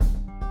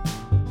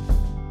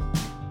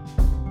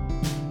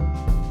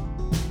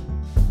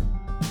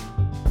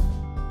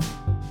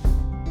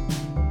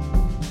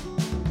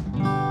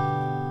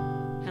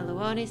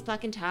bonis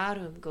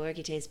placantarum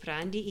gorgites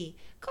prandii,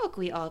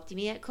 coqui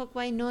optimi et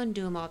coqui non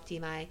dum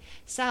optimi,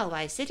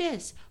 salvae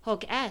sitis,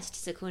 hoc est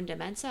secunda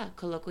mensa,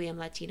 colloquium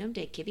Latinum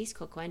de cibis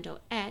coquendo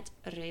et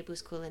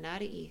rebus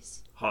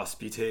culinariis.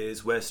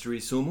 Hospites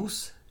vestri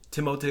sumus,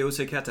 Timotheus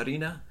et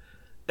Caterina,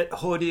 et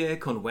hodie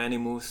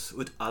convenimus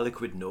ut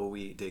aliquid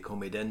novi de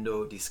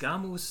comedendo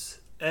discamus,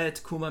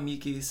 et cum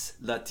amicis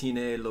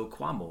Latine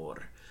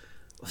loquamur.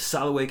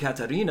 Salve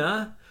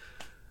Caterina,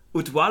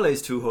 ut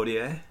vales tu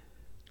hodie?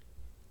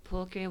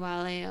 Pulchre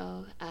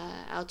valeo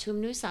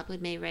autumnus apud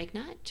me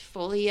regnat,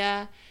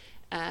 folia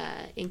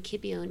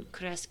incipiunt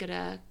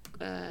crescere,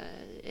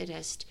 et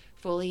est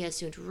folia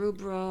sunt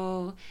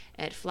rubro,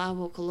 et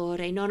flavo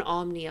colore, non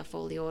omnia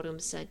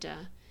foliorum, sed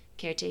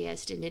certe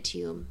est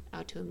initium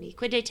autumni.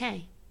 Quid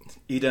te?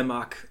 Idem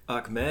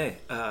ac me,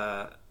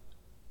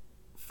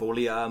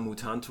 folia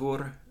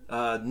mutantur,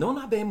 non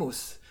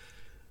habemus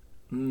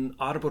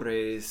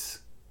arbores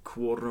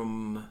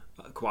quarum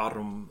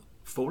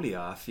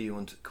folia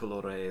fiunt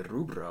colore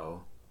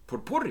rubro,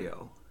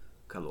 purpureo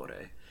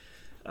colore,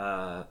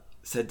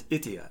 sed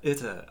ita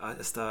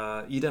est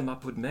idem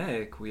apud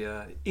me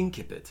quia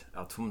incipit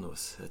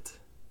autumnus et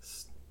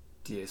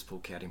dies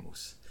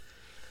pulcherimus.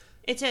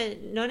 Ita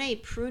non e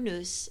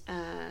prunus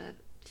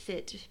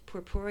fit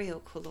purpureo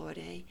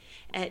colore,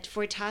 et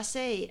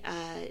fortasse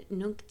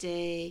nunc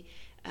de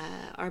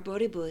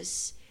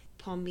arboribus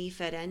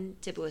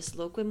pomiferentibus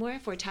loquimur,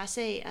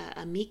 fortasse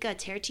amica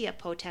tertia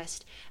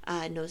potest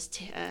nos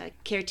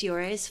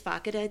certiores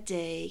facida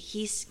de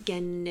his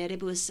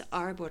generibus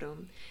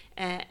arborum,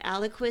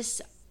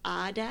 aliquis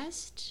ad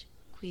est,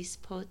 quis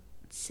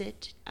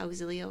posit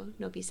auxilio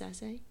nobis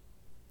esse?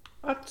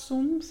 At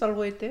sum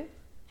salvete.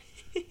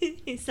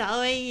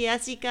 Salve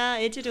Jessica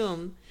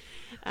iterum.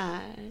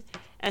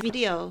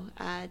 Video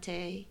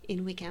te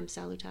invicam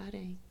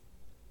salutare.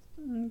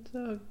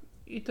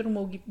 Iterum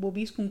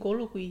vobiscum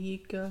colloqui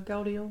hic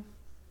gaudio.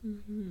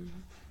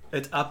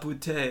 Et apud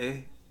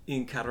te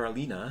in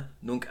Carolina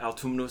nunc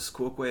autumnus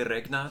quoque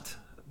regnat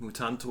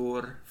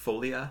mutantur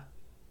folia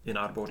in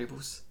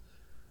arboribus?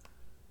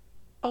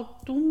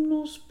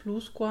 Autumnus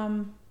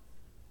plusquam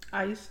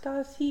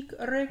aestas hic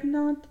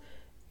regnat,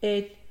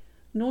 et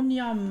non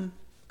iam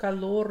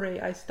calore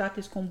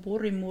aestatis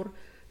comporimur,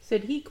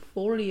 sed hic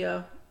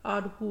folia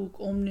ad hoc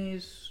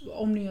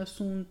omnia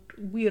sunt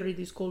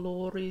viridis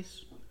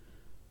coloris.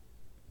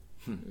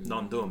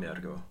 Non dum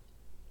ergo.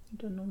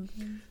 Non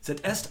dum.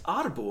 Sed est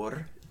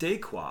arbor de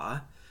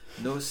qua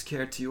nos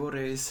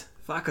certiores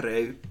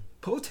facere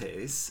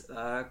potes,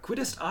 quid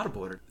est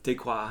arbor de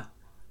qua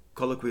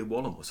colloqui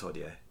volumus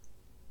hodie?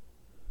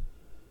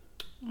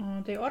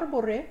 De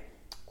arbore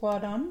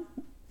quadam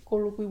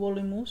colloqui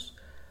volumus,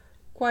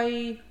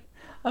 quae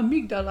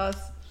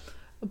amygdalas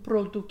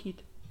producit.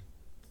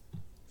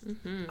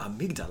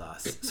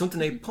 Amygdalas? Sunt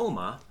ne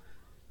poma?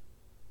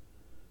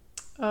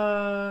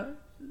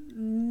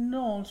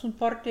 Non, sunt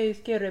partes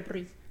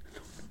cerebri.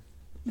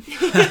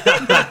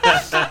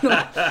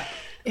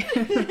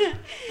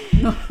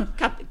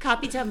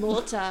 Capita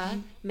multa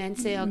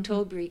mensae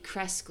octobri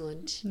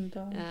crescunt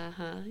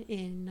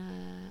in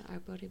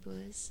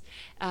arboribus.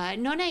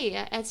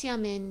 Nonne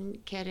etiam in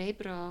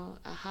cerebro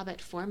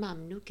habet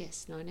formam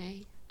nucis,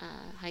 nonne?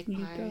 Haec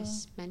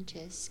pars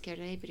mentis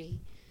cerebri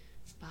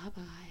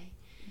babae.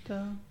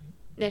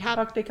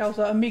 Facte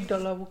causa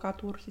amygdala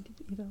vocatur sit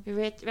ida.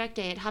 Recte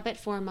et habet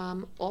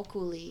formam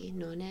oculi,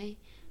 nonne?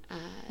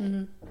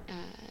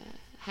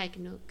 Haec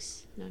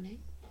nux, nonne?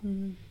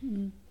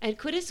 Et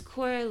quid est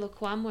cor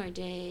loquamur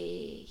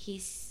de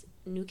his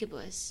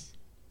nucibus?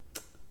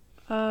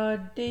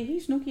 De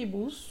his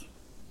nucibus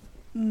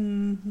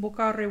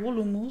vocare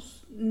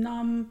volumus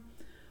nam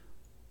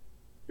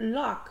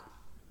lac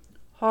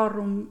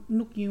harum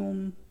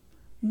nucium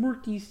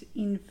multis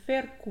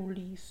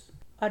inferculis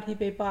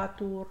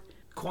adhibebatur.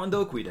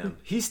 Quando quidem?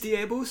 His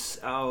diebus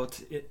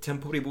aut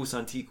temporibus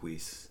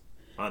antiquis?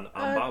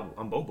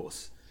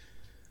 Ambobus?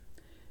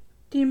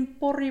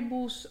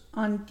 Temporibus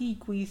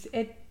antiquis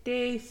et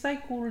de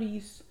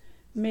saeculis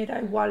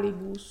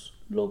medievalibus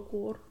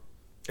locor.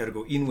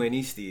 Ergo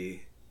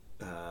invenisti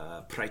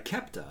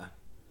praecepta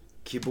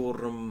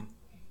ciborum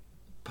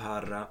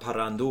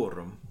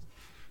parandorum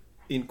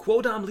in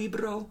quodam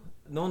libro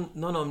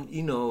non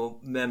ino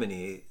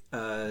memini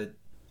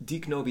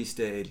dic nobis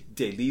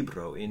de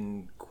libro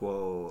in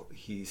quo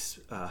his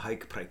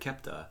haec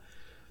praecepta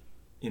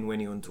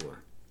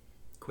inveniuntur.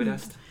 Quid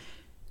est?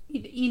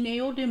 In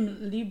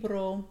eodem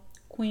libro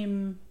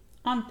quim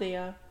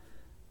antea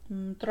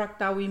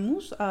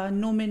tractavimus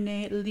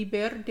nomine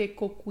liber de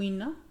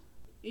coquina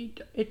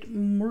et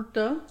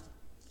multa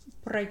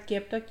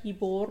praecepta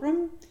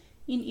ciborum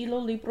in illo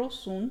libro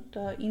sunt,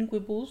 in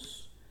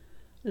quibus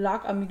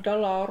lac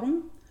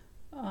amygdalarum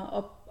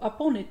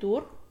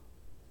apponitur,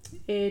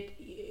 et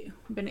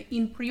bene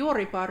in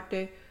priore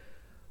parte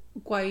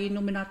quae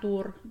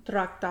nominatur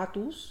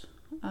tractatus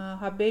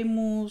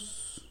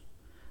habemus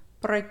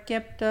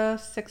praecepta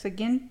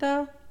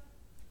sexagenta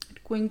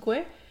et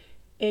quinque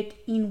et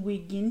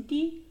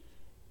invigenti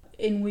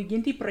en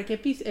vigenti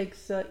preceptis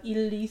ex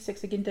illis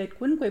exigenta et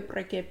quinque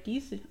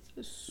preceptis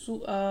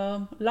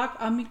lac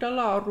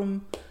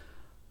amygdalarum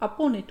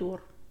apponitur,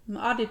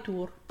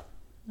 adetur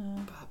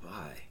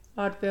Bye-bye.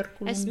 ad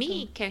verculum. As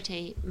me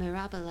certe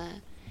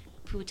mirabila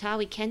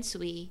putavi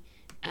censui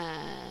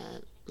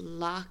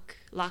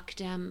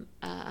lactam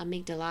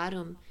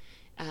amygdalarum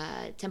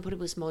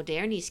temporibus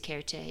modernis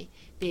certe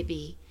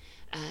bibi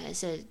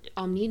sed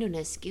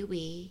omniunes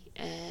givi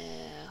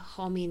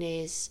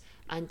homines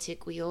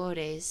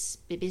antiquiores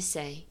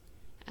bibisse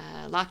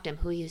lactam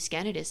huius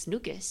genidus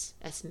nucus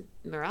as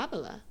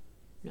mirabila,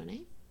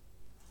 nonne?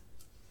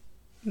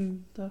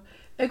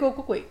 Ego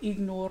quoque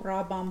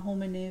ignorabam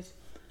homines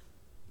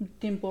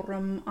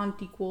temporum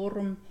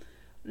antiquorum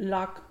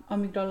lac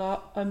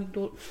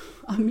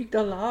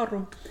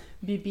amygdalarum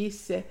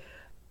bibisse.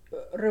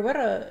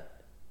 Revera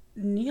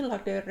nihil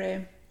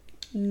latere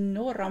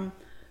noram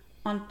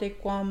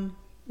antequam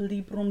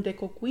librum de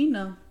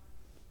coquina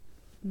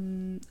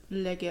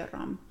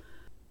legeram.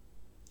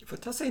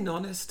 Fortasse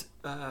non est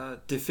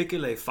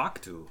difficile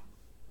factu,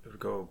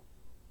 ergo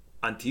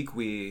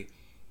antiqui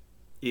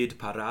id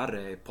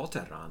parare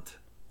poterant.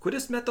 Quid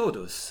est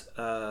methodus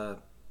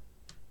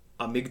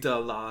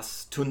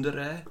amygdalas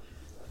tundere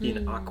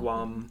in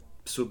aquam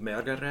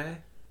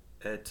submergere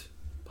et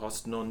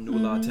post non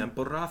nulla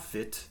tempora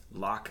fit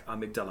lac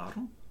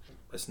amygdalarum?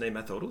 Est ne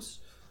methodus?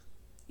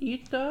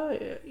 Ita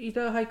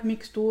haec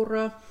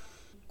mixtura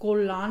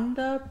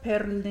collanda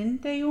per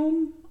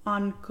lenteum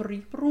an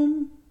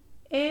criprum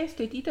est,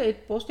 et ita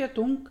et postea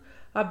tunc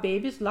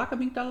abebis lac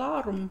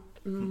amygdalarum.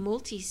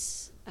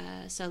 Multis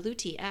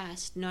saluti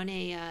est,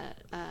 nonne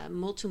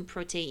multum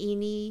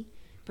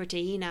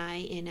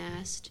proteinae in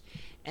est,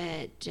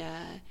 et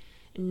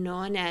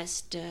non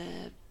est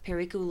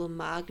periculum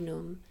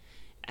magnum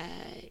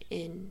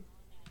in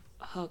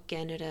hoc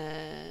genera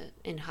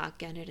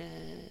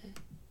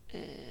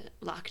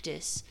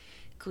lactis,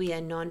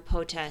 quia non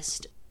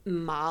potest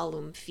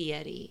malum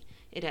fieri,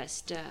 it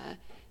est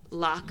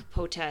lac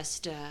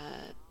potest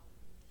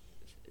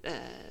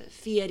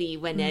fieri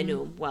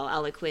venenum, vel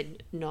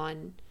aliquid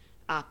non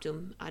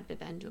aptum ad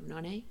bibendum,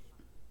 nonne?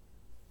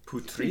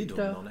 Putridum,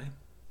 nonne?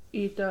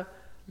 Ita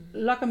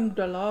lac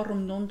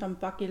amygdalarum non tam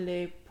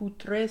facile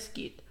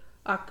putrescit,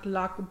 ac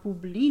lac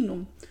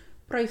bublinum.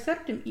 Prae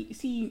certum,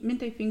 si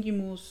mente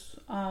fingimus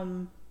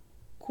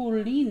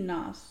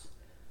cullinas,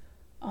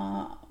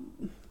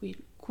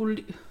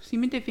 si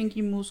mente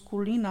fingimus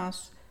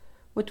cullinas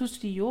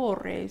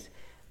vetustiores,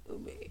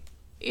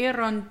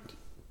 erant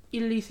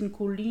illis in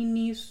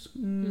cullinis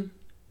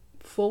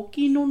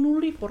foci non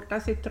nulli,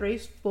 fortasse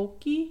tres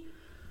foci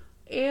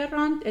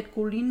erant, et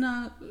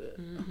cullinae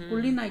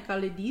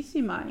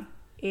caledissimae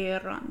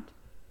erant.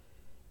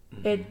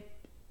 Et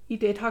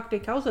hac de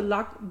causa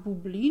lac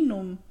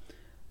bublinum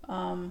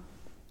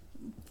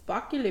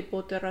facile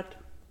poterat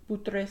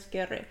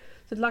putrescere,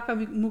 sed lac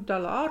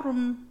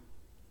amygdalarum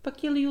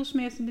facilius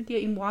me sententia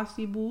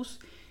imuasibus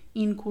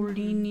in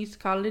cullinis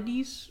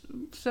calidis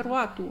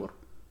servatur.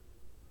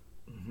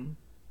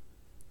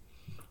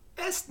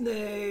 Est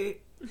ne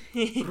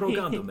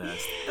rogandum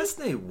est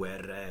ne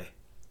vere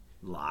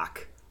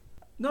lac?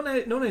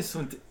 Non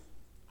sunt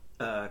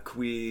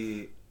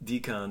qui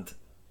dicant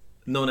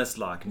non est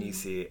lac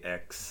nisi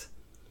ex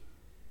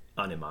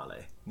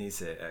animale,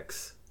 nisi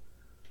ex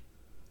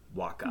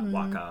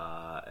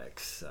vaca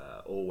ex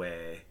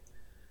ove.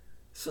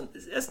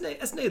 Est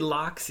ne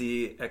lac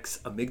si ex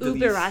amygdalis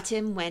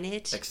Uberatim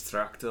venit.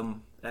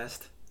 extractum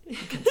est?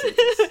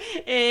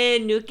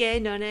 Nuce,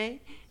 nonne?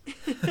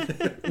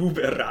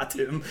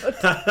 Uberatim.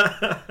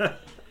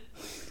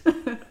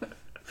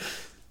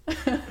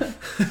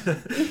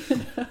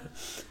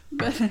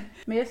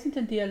 Me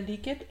sententia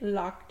licet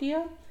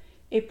lactia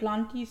e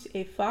plantis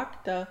e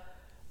facta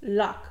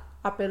lac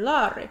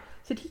appellare,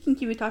 sed hic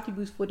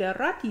incivitatibus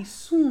foderati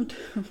sunt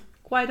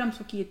quaedam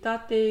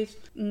societates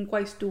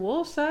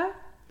quaestuosa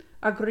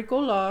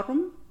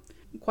agricolarum,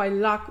 quae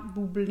lac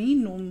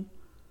bublinum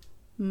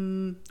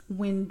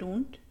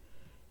vendunt,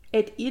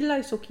 et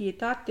illae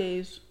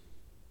societates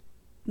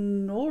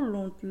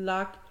nolunt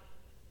lac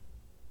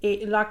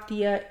e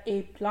lactia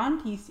e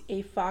plantis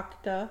e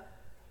facta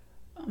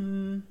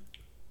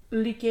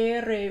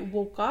licere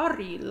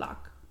vocari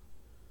lac.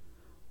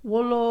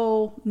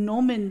 Volo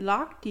nomen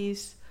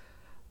lactis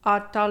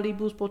ad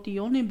talibus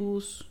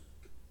potionibus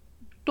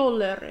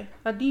tollere,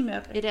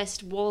 adimere. It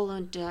est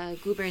volunt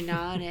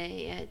gubernare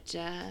et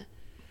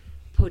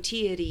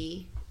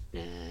potiri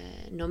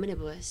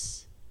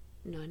nominibus,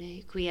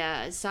 nonne,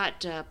 quia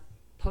sat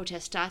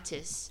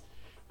potestatis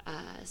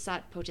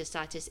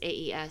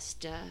ei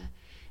est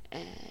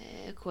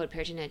quod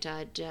pertinet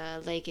ad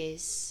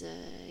leges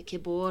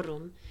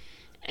ciborum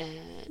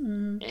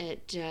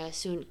et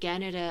sunt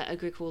genera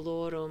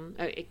agricularum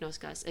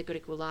ignoscas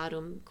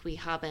agricularum qui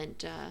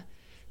habent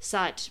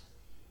sat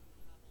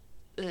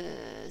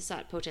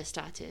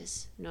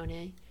potestatis,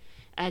 nonne,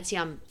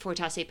 etiam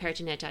fortasse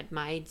pertinet ad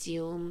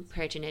maedium,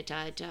 pertinet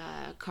ad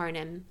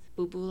carnem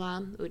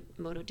bubulam, ut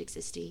modo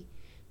dixisti.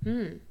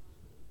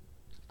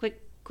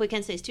 Qui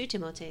censes tu,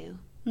 Timoteo?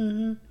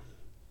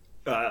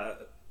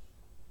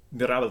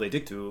 Mirabile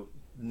dictu,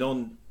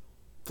 non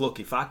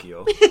floci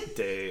facio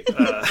de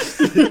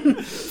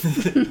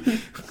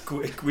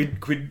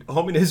quid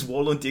homines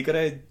volunt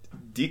dicere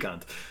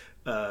dicant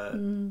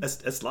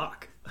est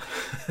lac.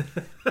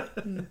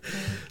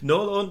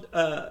 Non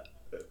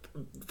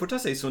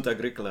fortasse sunt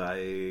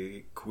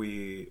agricolae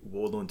qui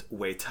volunt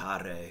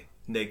vetare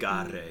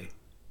negare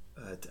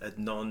et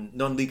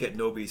non licet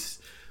nobis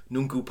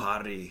nunc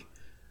pari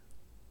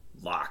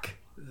lac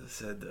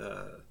sed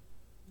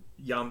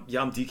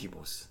iam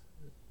dicimus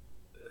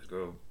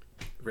ergo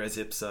res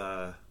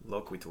ipsa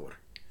loquitur.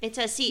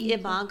 Ita si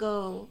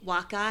imago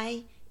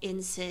wacai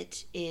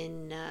insit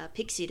in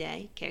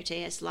Pixidae,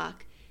 certe est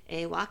lac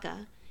e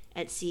waca,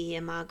 et si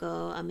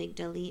imago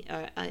amygdali,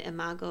 or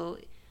imago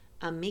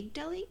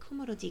amygdali,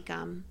 commodo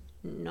dicam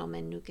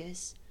nomen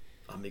nucis?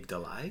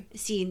 Amygdalae?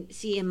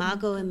 Si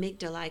imago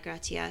amygdalae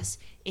gratias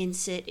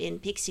insit in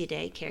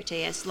Pixidae,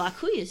 certe est lac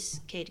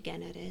huius cade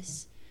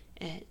generis,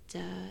 et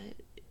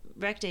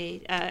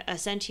recte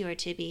assentior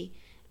tibi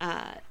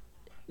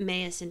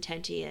meus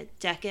intentia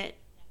decet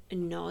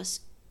nos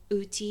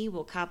uti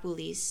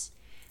vocabulis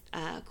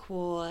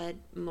quod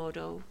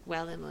modo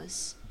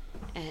velimus,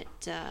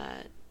 et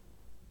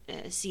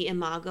si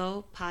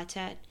imago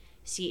patet,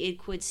 si id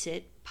quid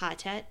sit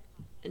patet,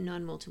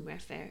 non multum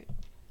refert.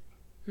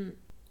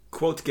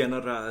 Quot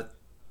genera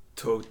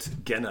tot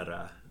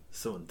genera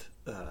sunt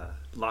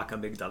lac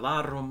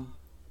amygdalarum,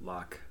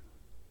 lac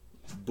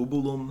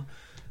bubulum,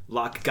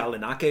 lac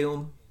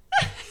gallinaceum.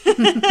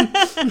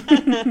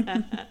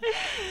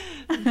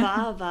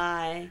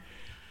 Bye.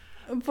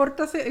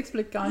 Fortasse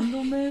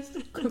explicandum est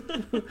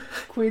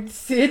quid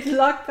sit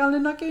lac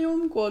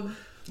gallinaceum quod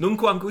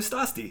Nunquam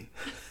gustasti.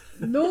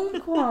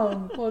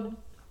 nunquam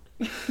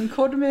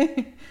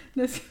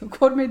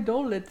quod me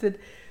dolet, sed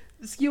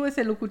scio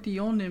esse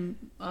locutionem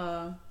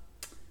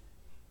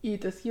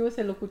ita scio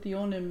esse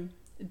locutionem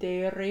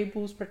de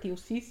rebus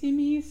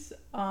pretiosissimis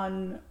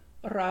an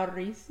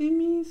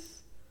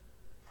rarissimis.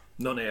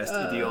 Non est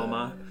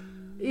idioma.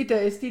 Ita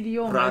est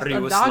idioma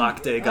Rarius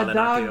lacte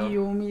gallinaceo.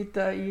 adagium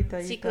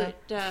ita.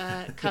 Sicut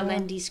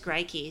calendis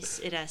Graecis,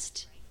 id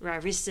est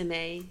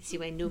rarissime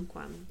sive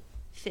nunquam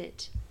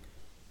fit.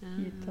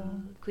 Ita.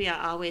 Quia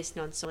aves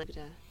non solid,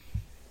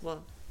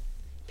 well,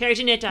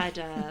 pertinit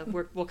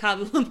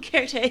vocabulum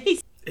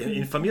certes.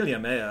 In familia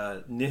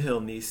mea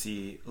nihil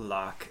nisi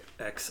lac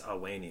ex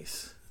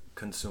avenis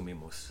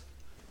consumimus.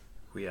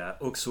 Quia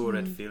uxur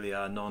et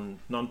filia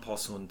non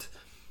possunt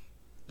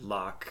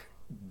lac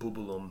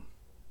bubulum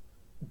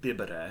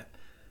bibere,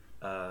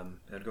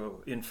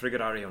 ergo in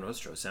frigerario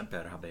nostro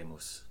semper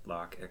habemus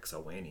lac ex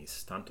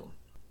avenis tantum.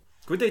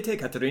 Quid te,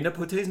 Caterina,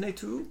 potes ne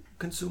tu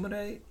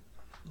consumere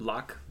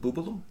lac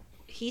bubulum?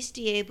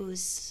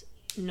 Histiebus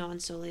non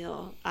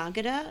soleo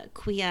agada,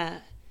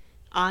 quia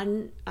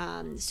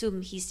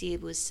sum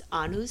histiebus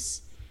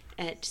anus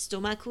et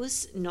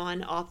stomachus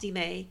non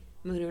optime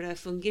munera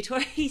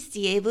fungitor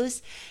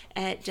histiebus,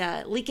 et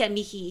licet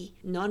mihi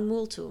non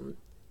multum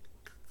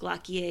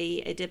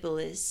glaciae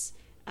edibilis,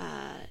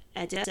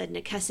 sed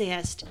necesse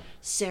est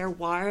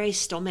servare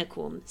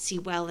stomachum si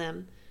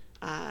velem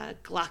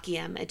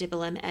glaciam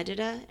edibilem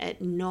edita,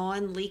 et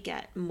non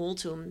licet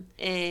multum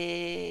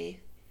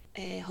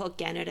hoc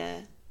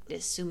genera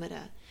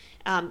sumida.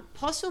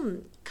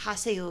 Possum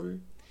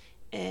caseum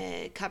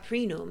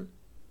caprinum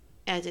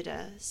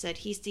edita, sed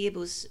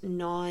histiebus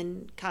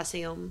non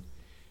caseum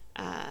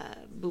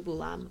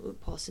bubulam ut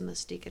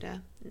possumus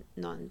dicere,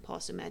 non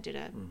possum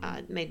edita,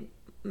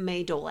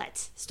 me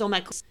dolet,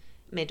 stomachus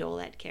me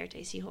dolet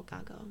certe si hoc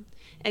ago.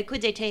 Et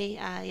quid de te,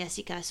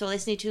 Jessica,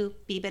 solis ne tu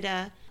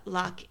bibida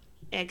lac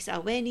ex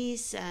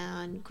avenis,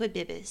 quid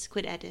bibis,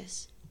 quid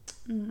edis?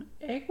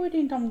 Equid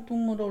intam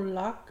tumoro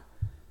lac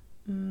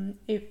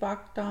e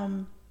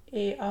factam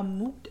e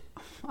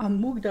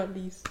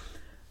amugdalis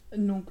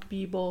nunc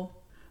bibo.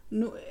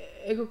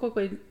 Ego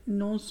quoque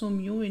non sum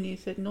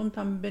iuinis et non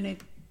tam bene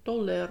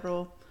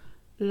tolero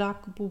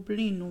lac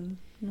bublinum.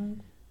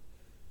 Nunc.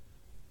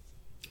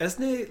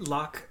 Esne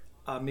lac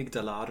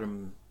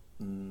amygdalarum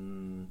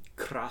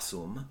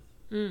crassum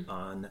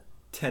an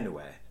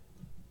tenue.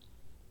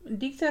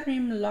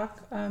 Dixerim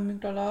lac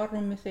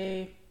amygdalarum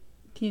esse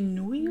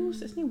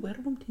tenuius, esne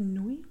verbum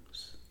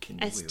tenuius?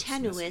 As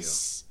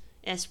tenuis,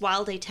 as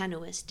valde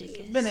tenuis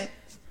dicis. Bene.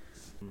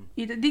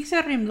 Id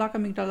dixerim lac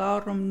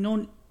amygdalarum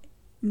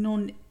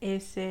non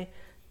esse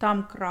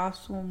tam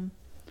crassum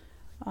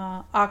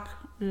ac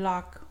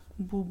lac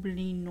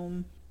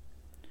bublinum.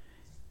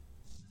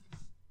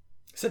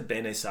 Sed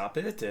bene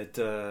sapet, et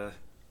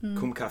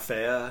cum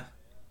cafea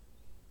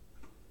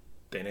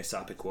bene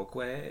sapet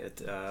quoque,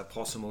 et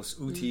possumus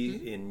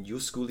uti in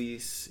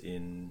iusculis,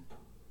 in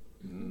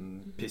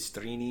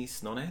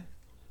pistrinis, nonne?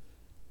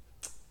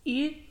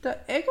 Id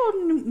ego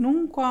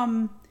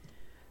nunquam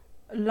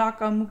lac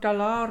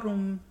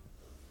amygdalarum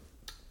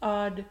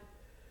ad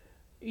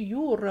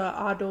iura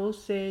ado,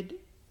 sed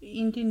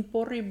in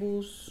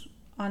temporibus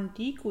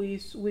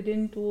antiquis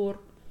videntur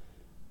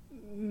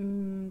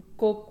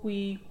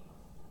quoqui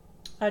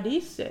ad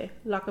esse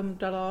lacem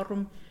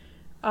dalarum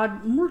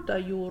ad multa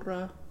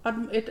iura,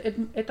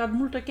 et ad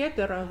multa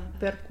cetera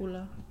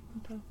percula.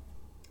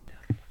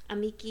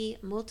 Amici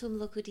multum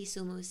locuti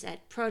sumus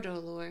et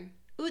prodolor,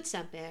 ut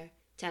semper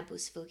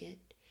tempus fugit.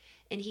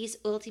 In his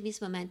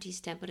ultimis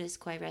momentis temporis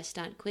quae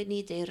restant,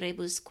 quidni de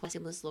rebus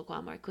quasimus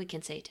loquamur, quid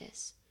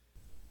concetis?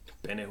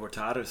 Bene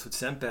hortaris ut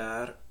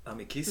semper,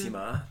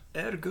 amicissima,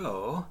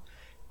 ergo,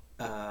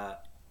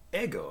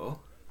 ego,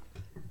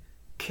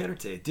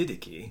 certe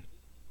didici,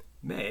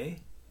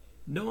 me,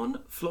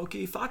 non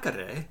floci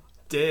facere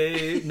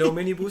de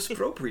nominibus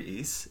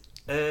propriis,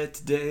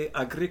 et de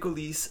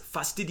agricolis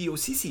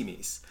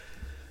fastidiosissimis,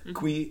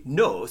 qui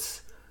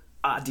nos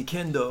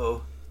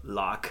adicendo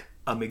lac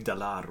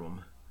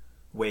amygdalarum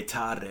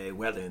vetare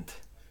velint.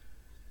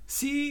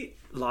 Si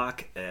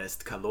lac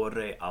est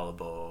calore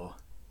albo,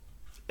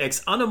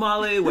 ex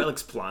animale vel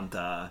ex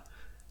planta,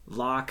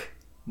 lac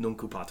nunc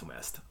cupatum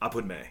est,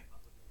 apud me.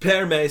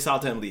 Per me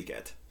saltem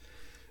licet.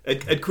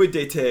 Et quid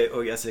de te,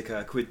 o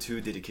Jessica, quid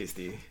tu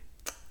didicisti?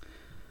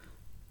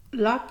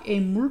 Lac e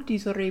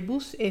multis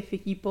rebus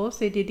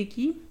efficipos e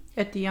dedici,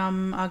 et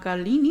iam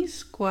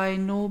agalinis, quae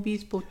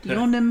nobis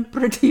potionem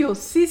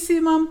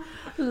pretiosissimam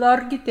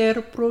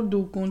largiter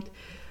producunt.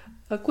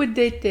 Quid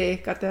de te,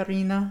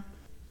 Caterina?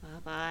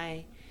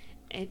 Bye.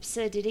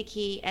 Ipsa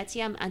didici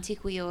etiam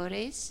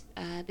antiquiores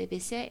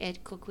bibisse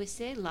et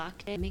coquisse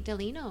lac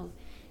amygdalino,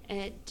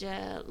 et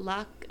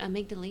lac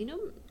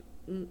amygdalinum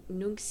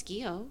nunc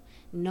scio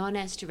non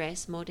est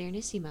res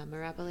modernissima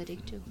mirabile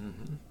dictu.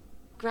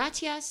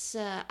 Gratias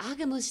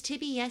agamus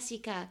tibi,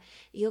 Jessica,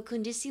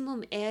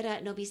 iocundissimum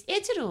erat nobis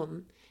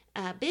iterum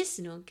bis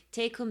nunc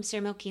tecum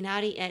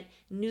sermocinari et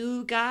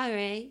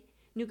nugari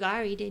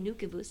de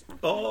nucibus.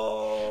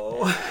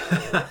 Oh!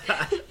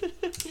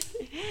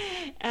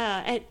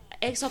 Et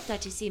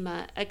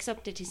exoptatissima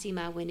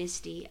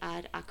venisti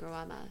ad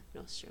acroama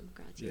nostrum.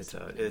 Gratias.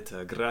 Et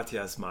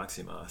gratias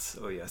maximas,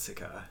 o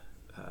Jessica,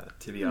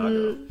 tibi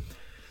ago.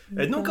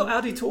 Et nunc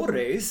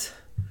auditores,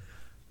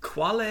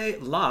 quale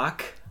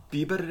lac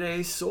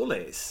bibere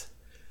soles?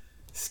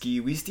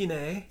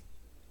 Scivistine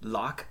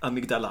lac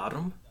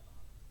amygdalarum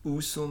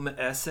usum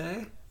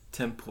esse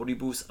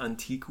temporibus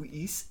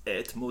antiquiis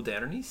et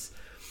modernis?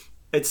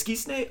 Et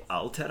scisne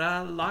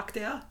altera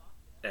lactea?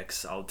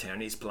 Ex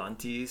alternis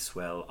plantis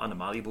vel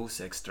animalibus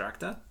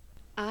extracta?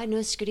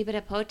 Nos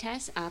scribere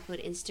potes apud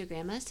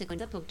Instagramma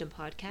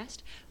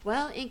secunda.podcast,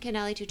 vel in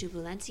canale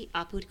tutubulensi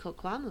apud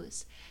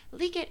coquamus.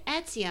 Licet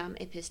etiam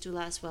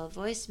epistulas vel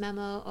voice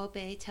memo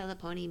ope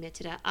teleponi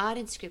mittida ad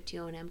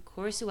inscriptionem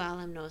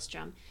cursualem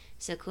nostrum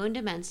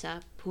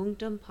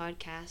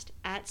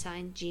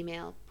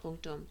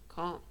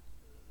secundamensa.podcast@gmail.com.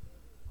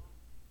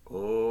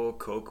 O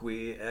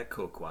coqui et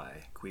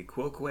coquae, qui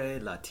quoque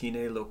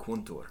latine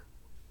locuntur,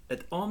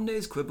 et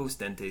omnes quibus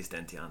dentes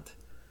dentiant.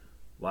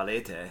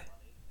 Valete.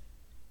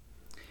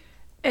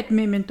 Et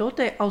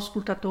mementote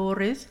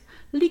auscultatores,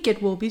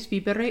 licet vobis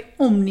vivere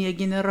omnia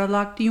genera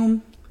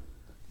lactium.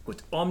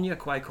 Ut omnia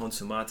quae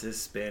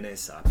consumatis bene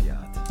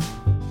sapiat.